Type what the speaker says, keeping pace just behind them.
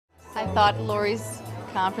thought Laurie's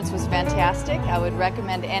conference was fantastic. I would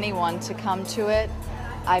recommend anyone to come to it.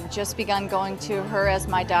 I've just begun going to her as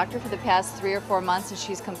my doctor for the past 3 or 4 months, and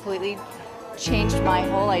she's completely changed my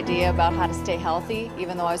whole idea about how to stay healthy,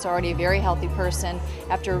 even though I was already a very healthy person.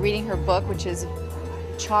 After reading her book, which is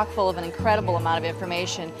chock full of an incredible amount of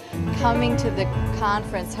information, coming to the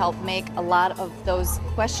conference helped make a lot of those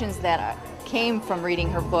questions that came from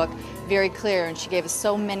reading her book very clear, and she gave us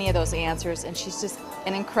so many of those answers, and she's just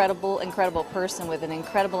an incredible person with an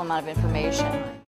incredible amount of information.